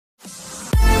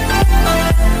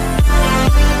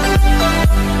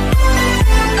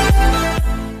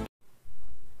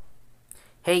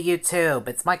Hey YouTube,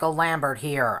 it's Michael Lambert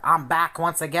here. I'm back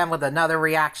once again with another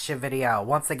reaction video.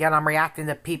 Once again, I'm reacting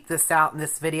to Peep This Out in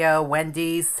this video.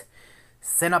 Wendy's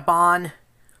CINNABON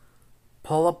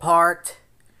pull apart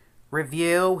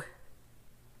review.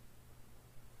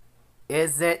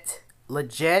 Is it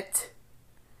legit?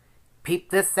 Peep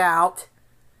This Out.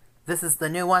 This is the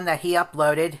new one that he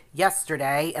uploaded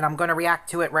yesterday, and I'm going to react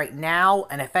to it right now.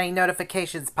 And if any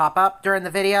notifications pop up during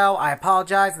the video, I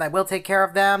apologize, and I will take care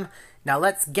of them. Now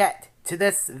let's get to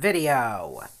this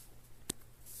video.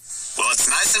 Well, it's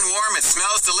nice and warm, it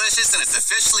smells delicious, and it's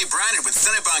officially branded with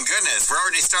CINNABON goodness. We're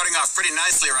already starting off pretty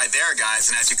nicely right there,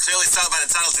 guys. And as you clearly saw by the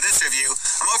title to this review,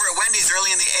 I'm over at Wendy's early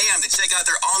in the AM to check out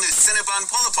their all-new CINNABON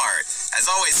pull-apart. As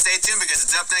always, stay tuned because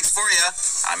it's up next for you.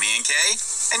 I'm Ian K,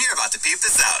 and you're about to peep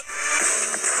this out.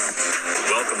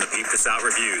 Welcome to Peep This Out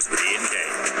Reviews with Ian K.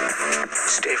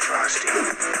 Stay frosty.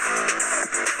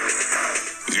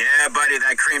 Yeah, buddy,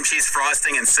 that cream cheese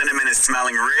frosting and cinnamon is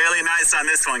smelling really nice on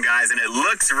this one, guys, and it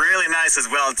looks really nice as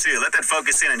well, too. Let that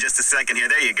focus in just a second here.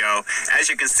 There you go.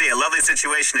 As you can see, a lovely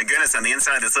situation of goodness on the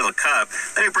inside of this little cup.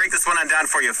 Let me break this one on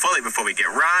down for you fully before we get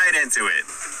right into it.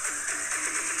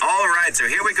 All right,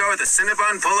 so here we go with the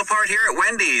CINNABON pull-apart here at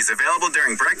Wendy's, available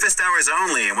during breakfast hours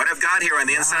only. And what I've got here on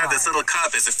the inside of this little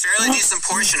cup is a fairly decent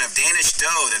portion of Danish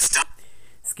dough that's done.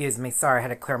 Excuse me, sorry, I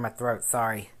had to clear my throat,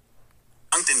 sorry.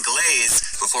 Dunked in glaze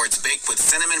before it's baked with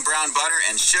cinnamon brown butter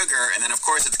and sugar, and then of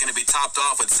course it's going to be topped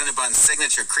off with CINNABON's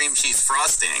signature cream cheese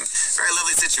frosting. Very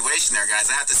lovely situation there, guys.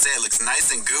 I have to say it looks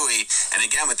nice and gooey, and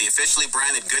again with the officially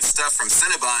branded good stuff from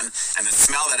CINNABON and the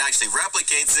smell that actually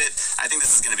replicates it, I think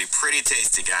this is going to be pretty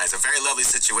tasty, guys. A very lovely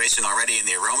situation already in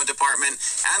the aroma department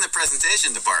and the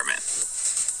presentation department.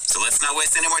 So let's not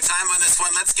waste any more time on this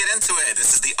one. Let's get into it.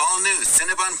 This is the all-new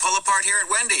CINNABON pull-apart here at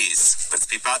Wendy's. Let's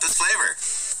peep out this flavor.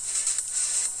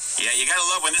 Yeah, you gotta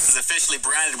love when this is officially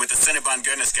branded with the CINNABON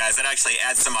goodness, guys. That actually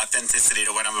adds some authenticity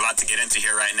to what I'm about to get into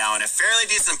here right now. And a fairly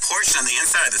decent portion on the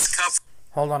inside of this cup.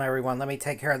 Hold on, everyone. Let me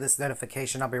take care of this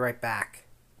notification. I'll be right back.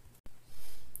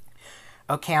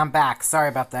 Okay, I'm back. Sorry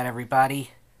about that,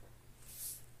 everybody.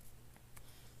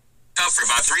 For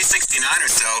about $3.69 or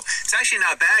so. It's actually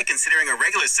not bad considering a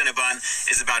regular CINNABON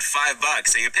is about $5.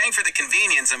 So you're paying for the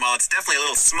convenience, and while it's definitely a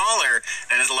little smaller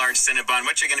than a large CINNABON,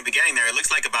 what you're going to be getting there, it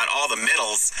looks like about all the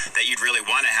middles that you'd really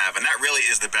want to have, and that really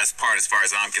is the best part as far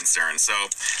as I'm concerned. So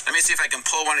let me see if I can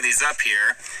pull one of these up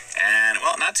here, and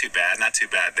well, not too bad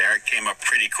there. It came up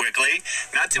pretty quickly.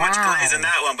 Not too much glaze in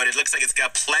that one, but it looks like it's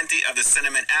got plenty of the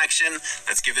cinnamon action.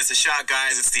 Let's give this a shot,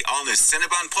 guys. It's the all-new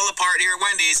CINNABON pull-apart here at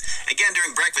Wendy's, again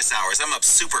during breakfast hours. I'm up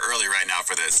super early right now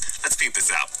for this. Let's peep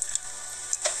this out.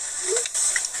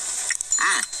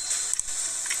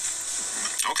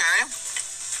 Okay.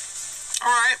 All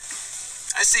right.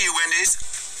 I see you, Wendy's.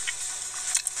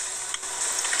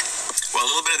 Well, a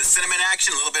little bit of the cinnamon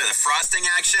action, a little bit of the frosting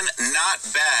action. Not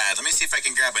bad. Let me see if I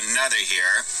can grab another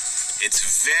here. It's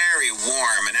very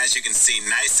warm, and as you can see,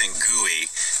 nice and gooey.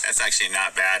 That's actually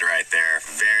not bad right there.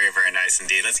 Very, very nice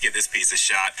indeed. Let's give this piece a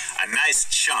shot. A nice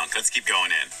chunk. Let's keep going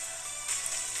in.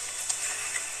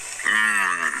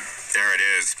 There it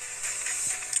is.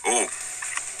 Ooh.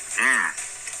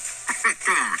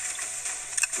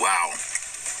 Wow.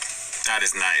 That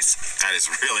is nice. That is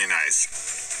really nice.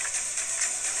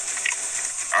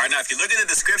 All right, now if you look at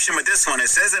the description with this one, it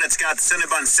says that it's got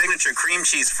CINNABON's signature cream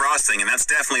cheese frosting, and that's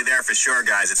definitely there for sure,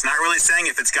 guys. It's not really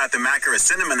saying if it's got the macro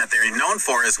cinnamon that they're known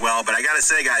for as well, but I gotta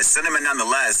say, guys, cinnamon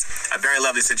nonetheless, a very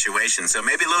lovely situation. So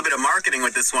maybe a little bit of marketing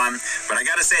with this one, but I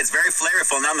gotta say it's very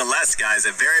flavorful nonetheless, guys.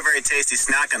 A very, very tasty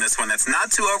snack on this one that's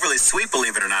not too overly sweet,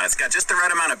 believe it or not. It's got just the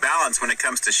right amount of balance when it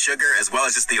comes to sugar as well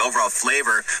as just the overall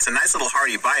flavor. It's a nice little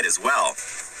hearty bite as well.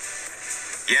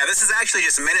 Yeah, this is actually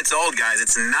just minutes old, guys.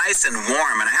 It's nice and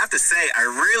warm, and I have to say, I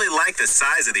really like the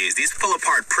size of these. These pull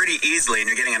apart pretty easily, and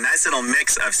you're getting a nice little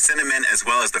mix of cinnamon as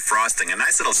well as the frosting. A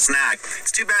nice little snack.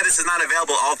 It's too bad this is not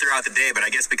available all throughout the day, but I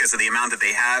guess because of the amount that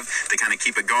they have, to kind of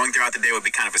keep it going throughout the day would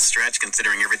be kind of a stretch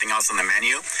considering everything else on the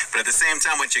menu. But at the same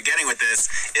time, what you're getting with this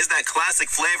is that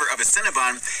classic flavor of a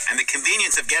CINNABON and the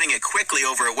convenience of getting it quickly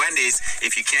over at Wendy's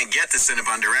if you can't get the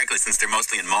CINNABON directly since they're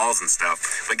mostly in malls and stuff.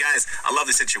 But guys, I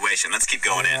love the situation. Let's keep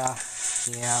going. Yeah.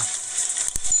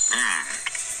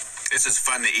 This is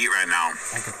fun to eat right now.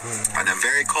 On a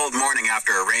very cold morning after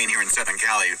a rain here in Southern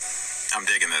Cali, I'm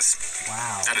digging this.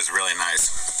 Wow. That is really nice.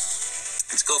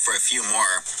 Let's go for a few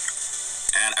more.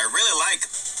 And I really like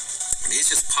These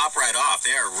just pop right off.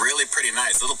 They are really pretty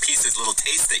nice. Little pieces, little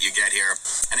taste that you get here.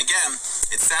 And again,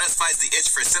 it satisfies the itch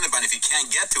for a Cinnabon if you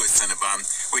can't get to a Cinnabon,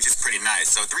 which is pretty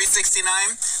nice. So $3.69,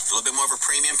 a little bit more of a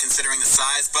premium considering the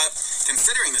size, but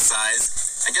considering the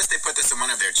size, I guess they put this in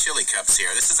one of their chili cups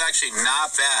here. This is actually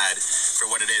not bad for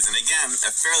what it is. And again,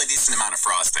 a fairly decent amount of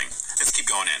frosting. Let's keep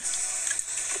going in.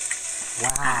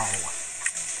 Wow.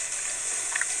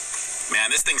 Man,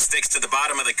 this thing sticks to the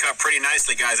bottom of the cup pretty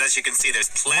nicely, guys. As you can see,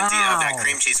 there's plenty of that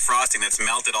cream cheese frosting that's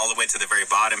melted all the way to the very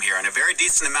bottom here, and a very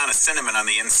decent amount of cinnamon on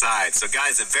the inside. So,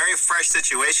 guys, a very fresh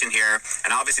situation here,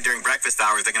 and obviously during breakfast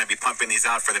hours, they're going to be pumping these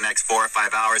out for the next 4 or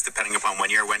 5 hours, depending upon when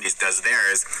your Wendy's does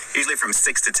theirs, usually from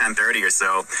 6 to 10:30 or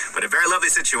so. But a very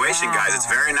lovely situation, guys. It's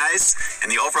very nice,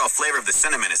 and the overall flavor of the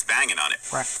cinnamon is banging on it.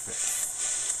 Breakfast.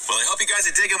 Well, I hope you guys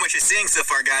are digging what you're seeing so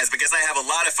far, guys, because I have a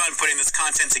lot of fun putting this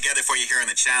content together for you here on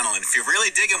the channel. And if you're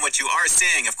really digging what you are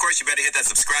seeing, of course, you better hit that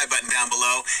subscribe button down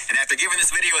below. And after giving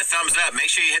this video a thumbs up, make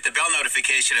sure you hit the bell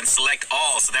notification and select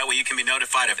all, so that way you can be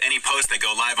notified of any posts that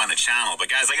go live on the channel.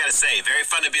 But guys, I gotta say, very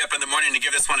fun to be up in the morning to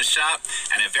give this one a shot,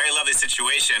 and a very lovely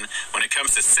situation when it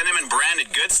comes to cinnamon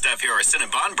branded good stuff here, or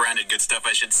Cinnabon branded good stuff,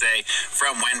 I should say,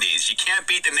 from Wendy's. You can't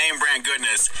beat the name brand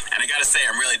goodness, and I gotta say,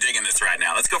 I'm really digging this right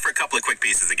now. Let's go for a couple of quick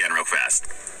pieces again real fast.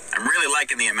 I'm really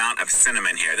liking the amount of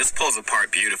cinnamon here. This pulls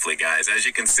apart beautifully, guys. As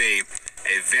you can see,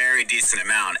 a very decent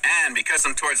amount. And because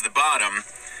I'm towards the bottom,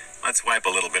 let's wipe a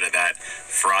little bit of that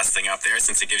frosting up there,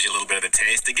 since it gives you a little bit of the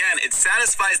taste. Again, it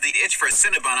satisfies the itch for a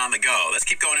Cinnabon on the go. Let's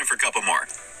keep going in for a couple more.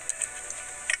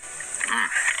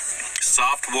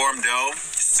 Soft, warm dough,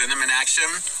 cinnamon action,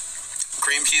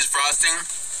 cream cheese frosting.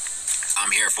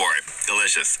 I'm here for it.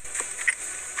 Delicious.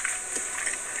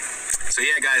 So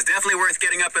yeah, guys, definitely worth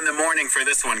getting up in the morning for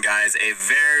this one, guys. A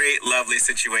very lovely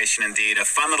situation indeed. A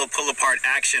fun little pull-apart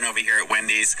action over here at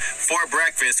Wendy's for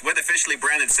breakfast with officially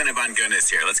branded Cinnabon goodness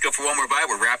here. Let's go for one more bite.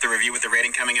 We'll wrap the review with the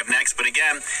rating coming up next. But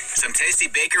again, some tasty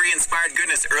bakery-inspired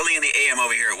goodness early in the AM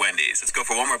over here at Wendy's. Let's go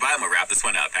for one more bite and we'll wrap this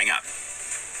one up. Hang on.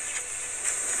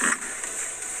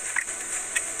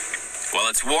 Well,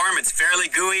 it's warm, it's fairly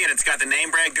gooey, and it's got the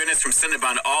name brand goodness from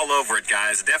Cinnabon all over it,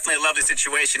 guys. Definitely a lovely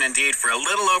situation indeed. For a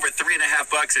little over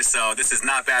 $3.50 or so, this is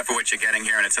not bad for what you're getting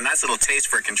here, and it's a nice little taste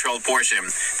for a controlled portion.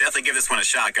 Definitely give this one a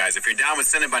shot, guys. If you're down with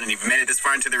Cinnabon and you've made it this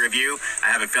far into the review, I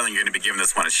have a feeling you're going to be giving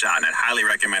this one a shot, and I'd highly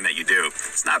recommend that you do.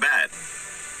 It's not bad.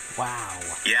 Wow.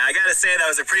 Yeah, I gotta say,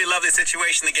 that was a pretty lovely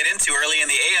situation to get into early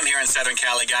in the AM here in Southern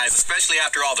Cali, guys, especially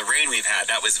after all the rain we've had.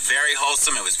 That was very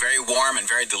wholesome, it was very warm, and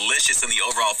very delicious in the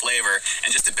overall flavor, and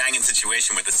just a banging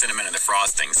situation with the cinnamon and the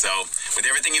frosting. So, with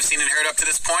everything you've seen and heard up to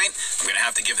this point, I'm gonna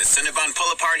have to give the Cinnabon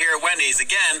pull-apart here at Wendy's,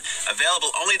 again,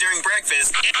 available only during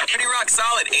breakfast, a pretty rock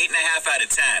solid 8.5 out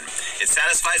of 10. It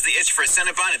satisfies the itch for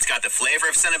Cinnabon, it's got the flavor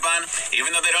of Cinnabon,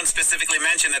 even though they don't specifically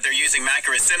mention that they're using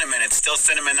macro cinnamon, it's still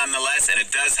cinnamon nonetheless, and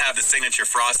it does have the signature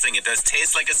frosting. It does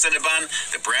taste like a Cinnabon.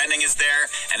 The branding is there.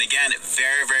 And again,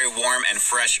 very, very warm and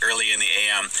fresh early in the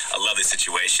AM. A lovely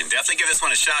situation. Definitely give this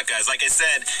one a shot, guys. Like I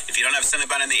said, if you don't have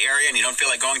Cinnabon in the area and you don't feel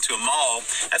like going to a mall,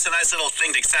 that's a nice little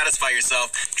thing to satisfy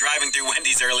yourself driving through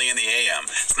Wendy's early in the AM.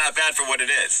 It's not bad for what it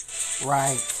is.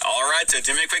 Right. All right, so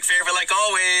do me a quick favor like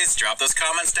always. Drop those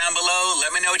comments down below.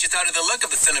 Let me know what you thought of the look of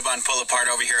the Cinnabon pull-apart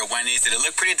over here at Wendy's. Did it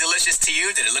look pretty delicious to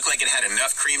you? Did it look like it had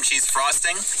enough cream cheese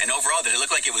frosting? And overall, did it look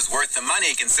like it was worth the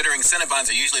money, considering Cinnabons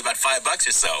are usually about $5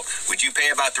 or so? Would you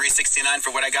pay about $3.69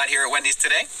 for what I got here at Wendy's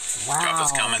today? Wow. Drop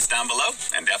those comments down below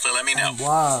and definitely let me know.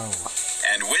 Whoa.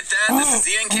 And with that, this is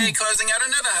ENK closing out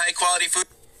another high-quality food.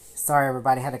 Sorry,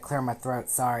 everybody. Had to clear my throat.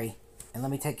 Sorry. And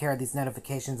let me take care of these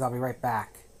notifications. I'll be right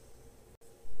back.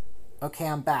 Okay,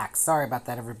 I'm back. Sorry about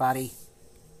that, everybody.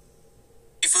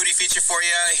 Foodie feature for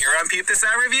you here on Peep This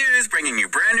Out Reviews, bringing you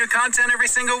brand new content every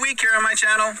single week here on my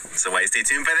channel. So why stay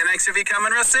tuned for the next review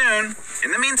coming real soon.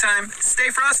 In the meantime, stay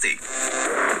frosty.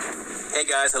 Hey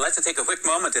guys, I'd like to take a quick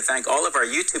moment to thank all of our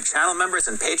YouTube channel members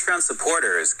and Patreon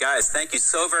supporters. Guys, thank you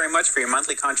so very much for your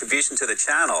monthly contribution to the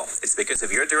channel. It's because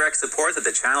of your direct support that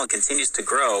the channel continues to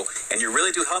grow, and you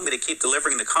really do help me to keep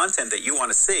delivering the content that you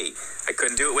want to see. I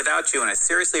couldn't do it without you, and I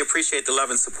seriously appreciate the love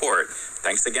and support.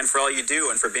 Thanks again for all you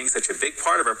do and for being such a bbig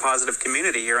part of our positive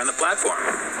community here on the platform.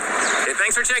 Hey,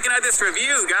 thanks for checking out this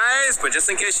review, guys. But just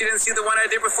in case you didn't see the one I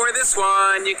did before this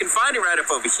one, you can find it right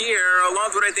up over here,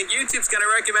 along with what I think YouTube's going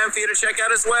to recommend for you to check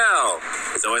out as well.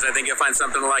 As always, I think you'll find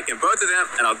something to like in both of them,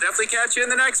 and I'll definitely catch you in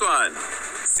the next one.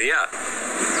 See ya.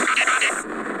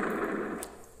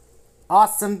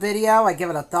 Awesome video. I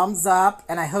give it a thumbs up,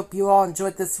 and I hope you all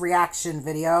enjoyed this reaction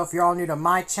video. If you're all new to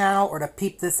my channel or to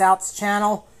Peep This Out's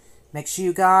channel, make sure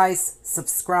you guys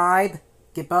subscribe,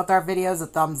 give both our videos a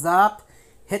thumbs up,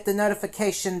 hit the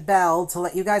notification bell to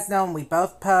let you guys know when we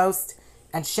both post,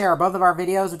 and share both of our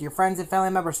videos with your friends and family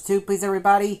members too, please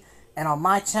everybody. And on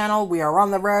my channel, we are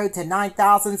on the road to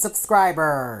 9,000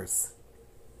 subscribers.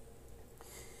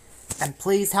 And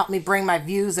please help me bring my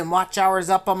views and watch hours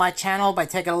up on my channel by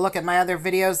taking a look at my other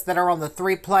videos that are on the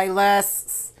 3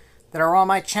 playlists that are on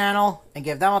my channel, and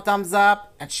give them a thumbs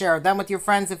up, and share them with your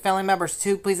friends and family members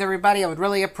too, please everybody. I would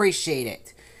really appreciate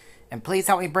it. And please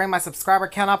help me bring my subscriber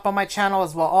count up on my channel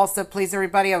as well also, please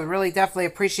everybody. I would really definitely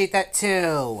appreciate that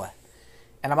too.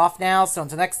 And I'm off now, so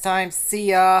until next time, see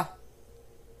ya!